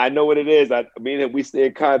what it is. Me and him, we stay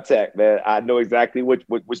in contact, man. I know exactly which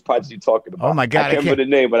project you're talking about. Oh my God. I can't remember the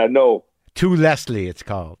name, but I know. To Leslie, it's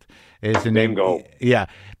called. Is the name. Bingo. Yeah.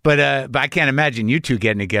 But I can't imagine you two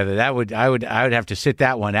getting together. I would have to sit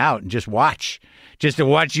that one out and just to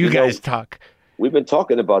watch you guys talk. We've been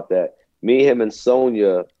talking about that. Me, him, and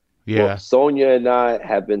Sonia. Yeah. Well, Sonia and I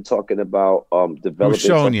have been talking about developing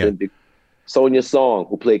something. Sonia Song,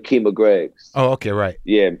 who played Kima Greggs. Oh, okay, right.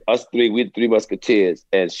 Yeah, us three, we the Three Musketeers.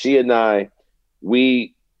 And she and I,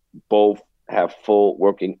 we both have full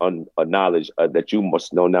working knowledge that you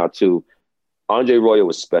must know now too. Andre Royo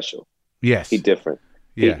was special. Yes. He different.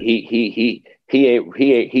 Yeah. He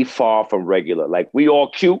far from regular. Like we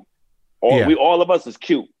all cute. All of us is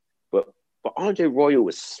cute. But Andre Royo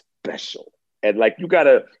was special. And like you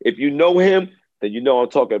gotta, if you know him, then you know what I'm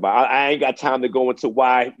talking about. I ain't got time to go into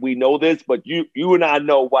why we know this, but you and I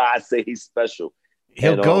know why I say he's special.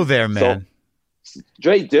 He'll go there, man. So,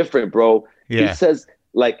 Dre different, bro. Yeah. He says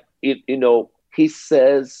he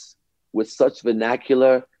says with such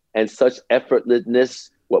vernacular and such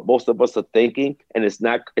effortlessness what most of us are thinking, and it's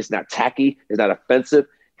not tacky, it's not offensive.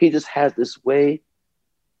 He just has this way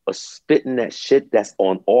of spitting that shit that's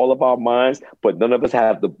on all of our minds, but none of us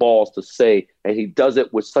have the balls to say. And he does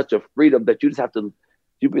it with such a freedom that you just have to,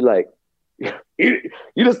 you'd be like, you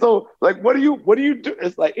just don't like, what do you do?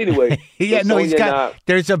 It's like, anyway. Yeah, no, he's got,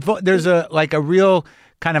 there's a like a real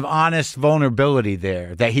kind of honest vulnerability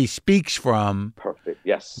there that he speaks from. Perfect.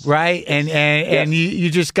 Yes. Right. And you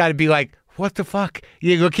just got to be like, what the fuck?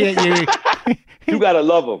 You can't, you got to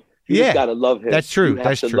love him. You just got to love him. That's true. You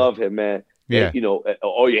have to love him, man. Yeah. And,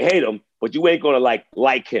 or you hate him, but you ain't gonna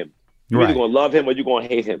like him. You're either gonna love him or you're gonna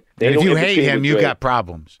hate him. And if you hate him, you got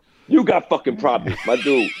problems. You got fucking problems, my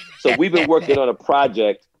dude. So we've been working on a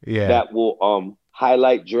project that will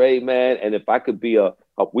highlight Dre, man. And if I could be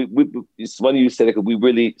it's funny you said it, because we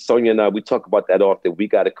really, Sonia and I, we talk about that often. We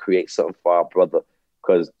got to create something for our brother,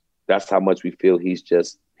 because that's how much we feel he's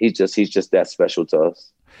just that special to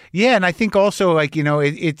us. Yeah, and I think also like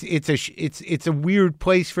it's a weird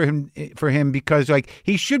place for him because like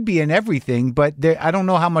he should be in everything, but I don't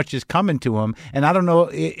know how much is coming to him, and I don't know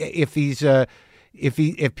if he's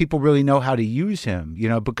if people really know how to use him,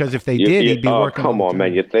 because if they did, he'd be working. Come on,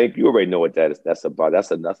 man! You already know what that's about.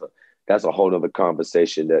 That's a whole other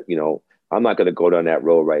conversation that I'm not going to go down that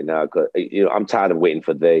road right now, because I'm tired of waiting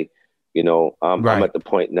for they. I'm at the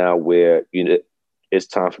point now where it's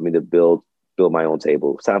time for me to build my own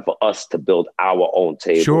table. It's time for us to build our own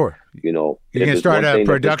table. Sure. You can start a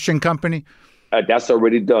production company. That's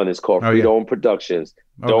already done. It's called Free Dome Productions.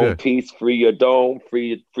 Dome Peace, Free Your Dome,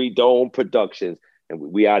 Free Dome Productions. And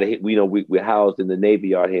we out of here. We're housed in the Navy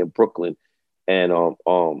Yard here in Brooklyn. And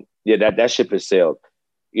that ship has sailed.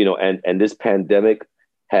 And this pandemic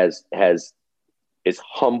it's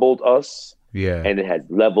humbled us. Yeah. And it has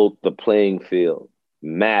leveled the playing field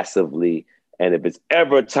massively. And if it's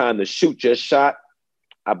ever time to shoot your shot,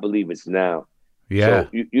 I believe it's now. Yeah. So,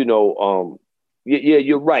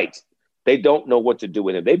 you're right. They don't know what to do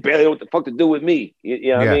with him. They barely know what the fuck to do with me.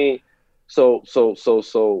 You know what I mean? So,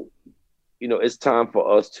 it's time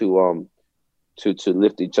for us to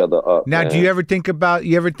lift each other up. Now, man. Do you ever think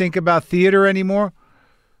about theater anymore?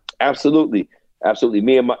 Absolutely. Absolutely.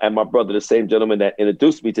 Me and my brother, the same gentleman that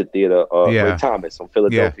introduced me to theater, Ray Thomas from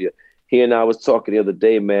Philadelphia. Yeah. He and I was talking the other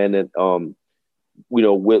day, man, and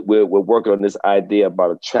we're working on this idea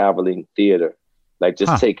about a traveling theater. Like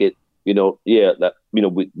just take it, we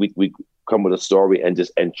come with a story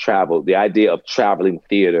and travel. The idea of traveling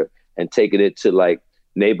theater and taking it to like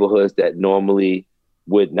neighborhoods that normally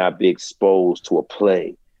would not be exposed to a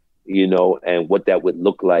play, and what that would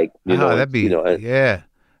look like. That'd be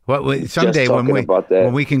Well, someday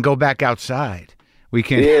when we can go back outside, we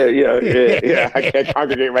can. Yeah. I can't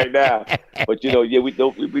congregate right now, but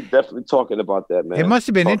we definitely talking about that, man. It must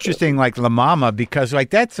have been interesting, like La Mama, because like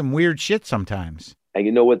that's some weird shit sometimes. And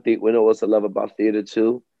you know what I love about theater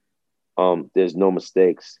too? There's no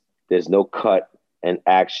mistakes. There's no cut and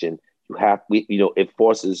action. It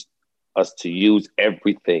forces us to use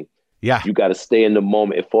everything. Yeah. You got to stay in the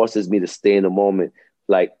moment. It forces me to stay in the moment.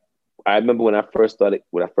 Like I remember when I first started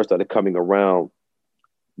coming around,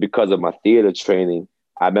 because of my theater training,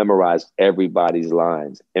 I memorized everybody's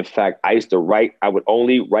lines. In fact, I would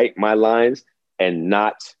only write my lines and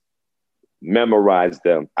not memorize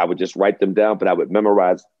them. I would just write them down, but I would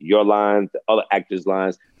memorize your lines, the other actors'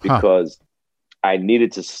 lines, because I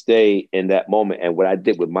needed to stay in that moment. And what I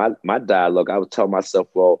did with my dialogue, I would tell myself,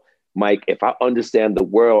 well, Mike, if I understand the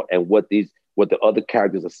world and what the other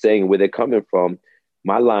characters are saying and where they're coming from,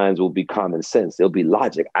 my lines will be common sense. It'll be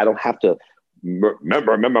logic. I don't have to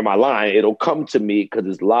remember my line. It'll come to me because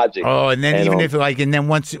it's logic. Oh, and then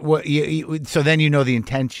so then the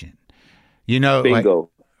intention. Bingo.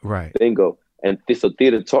 Right. Bingo. And so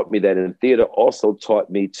theater taught me that, and theater also taught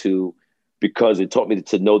me because it taught me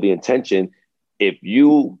to know the intention. If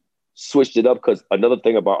you switched it up, because another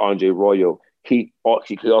thing about Andre Royo, he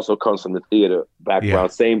also comes from the theater background,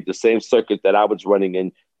 the same circuit that I was running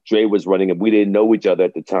and Dre was running, and we didn't know each other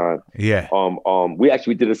at the time. Yeah. We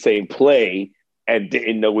actually did the same play and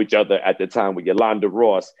didn't know each other at the time with Yolanda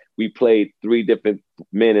Ross. We played 3 different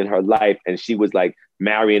men in her life, and she was like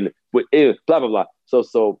marrying with blah blah blah.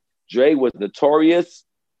 So Dre was notorious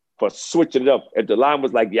for switching it up. If the line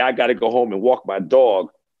was like, "Yeah, I got to go home and walk my dog,"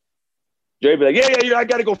 Dre be like, "Yeah, I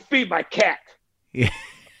got to go feed my cat." Yeah.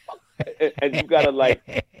 and you gotta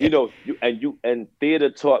and theater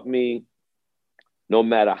taught me, no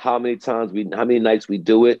matter how many nights we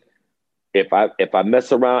do it, if I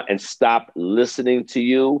mess around and stop listening to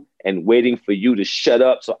you and waiting for you to shut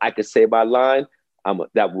up so I could say my line, I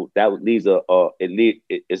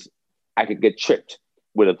could get tricked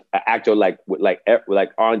with an actor like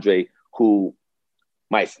Andre, who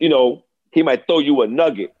might, he might throw you a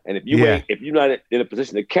nugget, and if you're not in a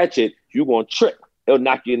position to catch it, you're gonna trip. It'll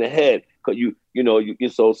knock you in the head because you're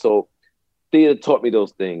so. Theater taught me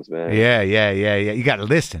those things, man. Yeah. You got to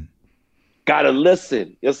listen.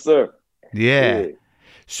 Yes, sir. Yeah.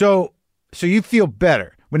 So you feel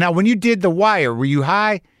better. Now, when you did The Wire, were you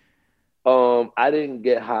high? I didn't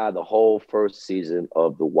get high the whole first season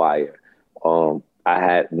of The Wire. I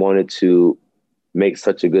had wanted to make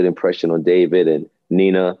such a good impression on David and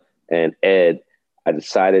Nina and Ed. I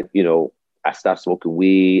decided, I stopped smoking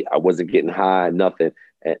weed. I wasn't getting high, nothing.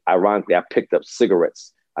 And ironically, I picked up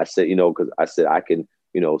cigarettes. I said, because I said I can,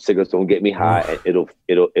 cigarettes don't get me high, and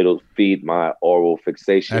it'll feed my oral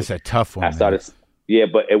fixation. That's a tough one. I started,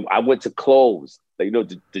 but I went to clothes, like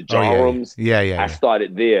the jar rooms. Yeah. I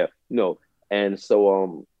started there, and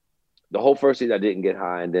so the whole first season I didn't get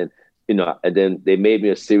high, and then they made me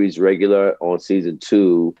a series regular on season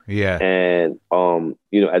 2. Yeah, and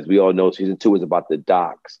as we all know, season 2 is about the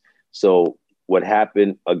docs. So what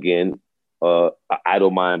happened again? My idle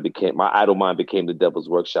mind became the Devil's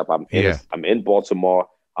Workshop. I'm in Baltimore.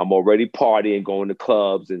 I'm already partying, going to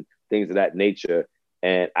clubs and things of that nature,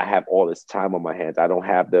 and I have all this time on my hands. I don't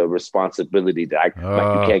have the responsibility that you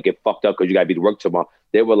can't get fucked up because you got to be to work tomorrow.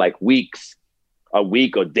 There were like weeks a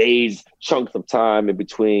week or days, chunks of time in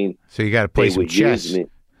between. So you got to play some chess. Use me.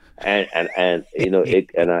 And you know,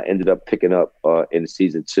 and I ended up picking up in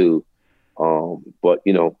season 2. But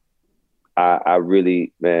you know, I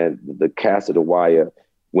really, man, the cast of The Wire,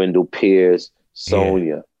 Wendell Pierce,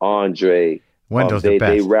 Sonia, Andre, Wendell's the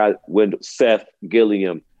best. Seth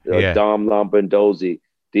Gilliam, Dom Lombardozzi.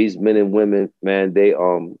 These men and women, man,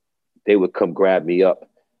 they would come grab me up.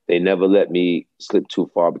 They never let me slip too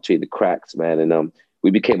far between the cracks, man. And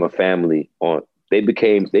we became a family they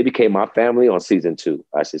became my family on season 2,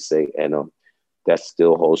 I should say. And that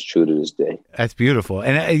still holds true to this day. That's beautiful.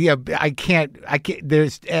 And I can't,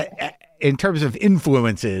 there's, in terms of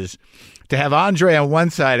influences, to have Andre on one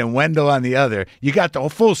side and Wendell on the other, you got the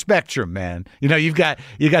full spectrum, man. You know, you got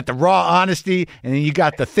the raw honesty, and then you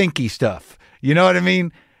got the thinky stuff. You know what I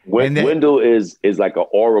mean? Wendell is like an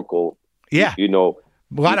oracle. Yeah. You know,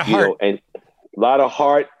 a lot of heart. And a lot of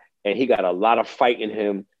heart, and he got a lot of fight in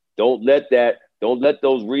him. Don't let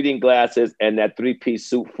those reading glasses and that 3-piece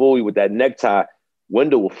suit fool you with that necktie.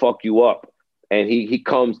 Wendell will fuck you up. And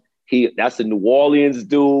that's a New Orleans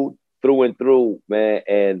dude through and through, man.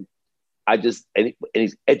 And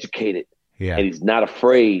he's educated. Yeah. And he's not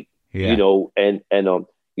afraid. Yeah. You know, and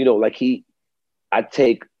you know, like he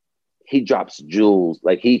drops jewels.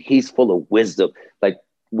 Like he's full of wisdom. Like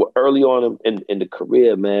early on in the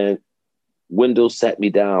career, man, Wendell sat me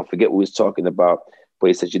down, forget what we was talking about, but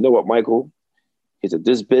he said, you know what, Michael? He said,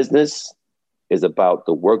 this business is about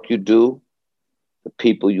the work you do, the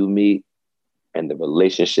people you meet, and the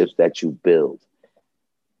relationships that you build.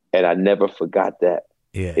 And I never forgot that.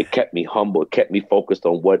 Yeah. It kept me humble. It kept me focused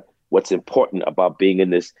on what's important about being in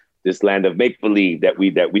this land of make-believe that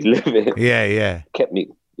we live in. Yeah, yeah. Kept me.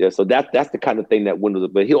 Yeah, so that's the kind of thing that Wendell.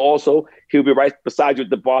 But he'll be right beside you at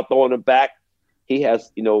the bar, throwing him back. He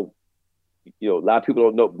has, you know, a lot of people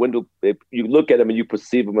don't know Wendell. If you look at him and you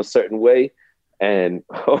perceive him a certain way, and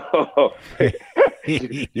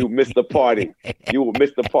you miss the party. You will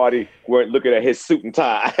miss the party. Weren't looking at his suit and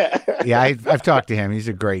tie. Yeah, I've talked to him. He's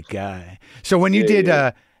a great guy. So when you did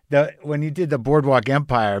the Boardwalk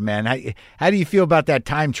Empire, man, how do you feel about that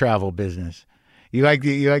time travel business? You like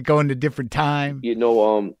going to different time? You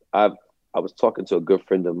know, I was talking to a good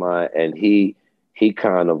friend of mine, and he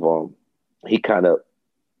kind of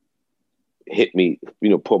hit me, you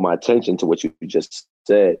know, pulled my attention to what you just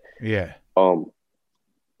said. Yeah.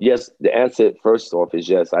 Yes, the answer first off is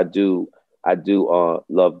yes. I do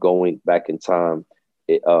love going back in time.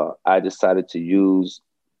 I decided to use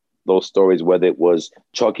those stories, whether it was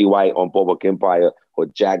Chalky White on Boardwalk Empire or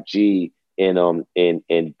Jack G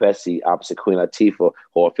in Bessie opposite Queen Latifah,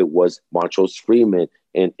 or if it was Montrose Freeman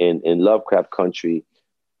in Lovecraft Country.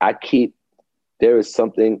 There is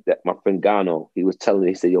something that my friend Gano, he was telling me,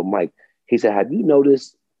 he said, yo, Mike, he said, have you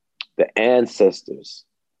noticed the ancestors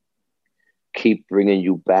keep bringing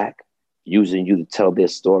you back, using you to tell their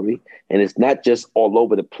story? And it's not just all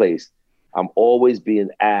over the place. I'm always being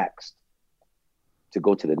asked to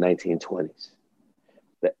go to the 1920s,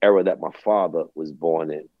 the era that my father was born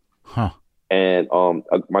in. Huh. And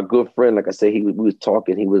my good friend, like I said, we was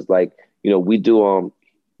talking. He was like, you know, we do,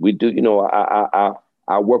 you know,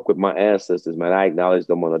 I work with my ancestors, man. I acknowledge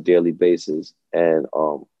them on a daily basis. And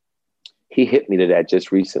he hit me to that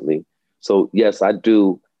just recently. So yes, I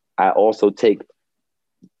do. I also take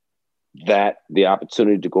the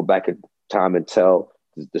opportunity to go back in time and tell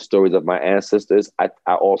the stories of my ancestors. I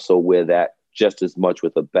also wear that just as much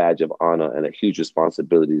with a badge of honor and a huge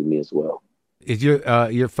responsibility to me as well. Is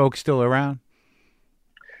your folks still around?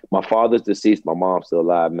 My father's deceased. My mom's still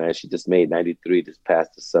alive, man. She just made 93 this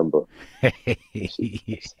past December.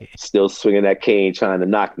 Still swinging that cane, trying to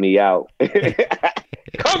knock me out.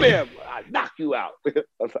 Come here, I'll knock you out. I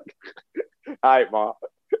was like, all right, Mom.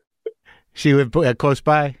 She lived close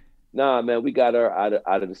by? Nah, man, we got her out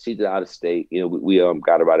of she's out of state. You know, we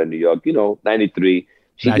got her out of New York. You know, 93.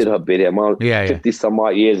 She did her bit here. Mom, 50 some odd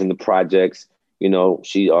years in the projects. You know,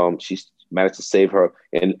 she managed to save her.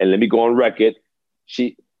 And let me go on record.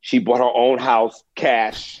 She bought her own house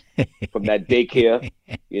cash from that daycare,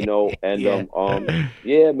 you know, and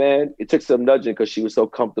yeah, man, it took some nudging because she was so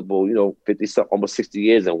comfortable, you know, 50 almost 60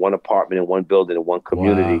 years in one apartment, in one building, in one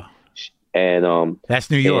community. Wow. And that's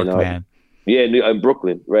New York, man. Yeah, in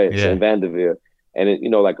Brooklyn, right? Yeah. In Vanderveer. And it, you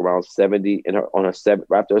know, like around 70 after her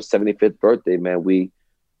 75th birthday, man, we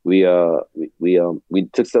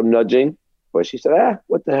took some nudging, but she said,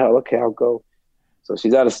 what the hell? Okay, I'll go. So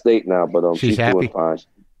she's out of state now, but she's doing fine.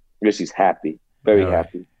 Yeah, she's happy, very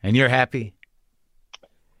happy. And you're happy?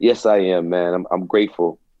 Yes, I am, man. I'm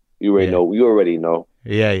grateful. You already know. You already know.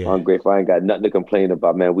 Yeah. I'm grateful. I ain't got nothing to complain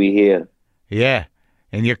about, man. We here. Yeah,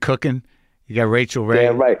 and you're cooking. You got Rachel Ray.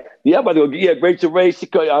 Damn right. Yeah, I'm about to go. Yeah, Rachel Ray. She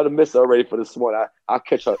could. I'd have missed her already for this morning. I'll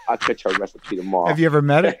catch her. I'll catch her recipe tomorrow. Have you ever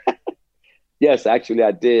met her? Yes, actually,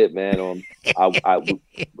 I did, man.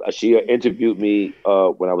 She interviewed me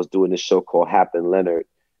when I was doing this show called Hap and Leonard.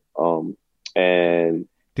 And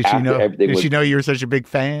did she know? Did she know you were such a big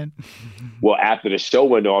fan? Well, after the show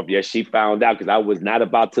went off, yeah, she found out because I was not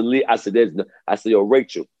about to leave. I said, yo,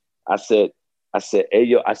 Rachel. I said, hey,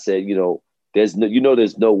 yo, I said, there's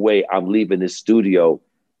no way I'm leaving this studio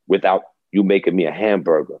without you making me a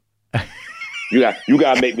hamburger. You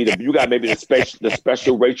gotta make me the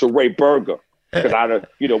special Rachel Ray burger. Because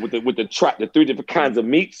with the 3 different kinds of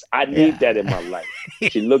meats, I need that in my life.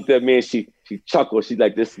 She looked at me and she chuckled. She's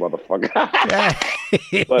like, this motherfucker.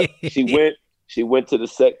 But she went to the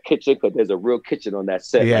set kitchen because there's a real kitchen on that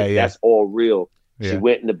set. That's all real. Yeah. She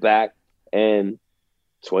went in the back, and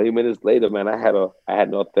 20 minutes later, man, I had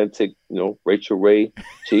an authentic, Rachel Ray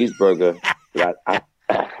cheeseburger.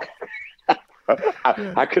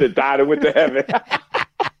 I could have died and went to heaven.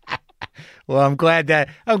 Well, I'm glad that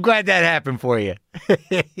happened for you.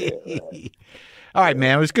 All right,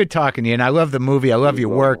 man. It was good talking to you, and I love the movie. I love your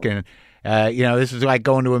work, and this is like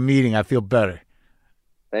going to a meeting. I feel better.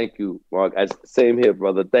 Thank you, Mark. Same here,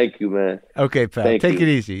 brother. Thank you, man. Okay, pal. Take it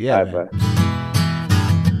easy. Yeah, man. Bye.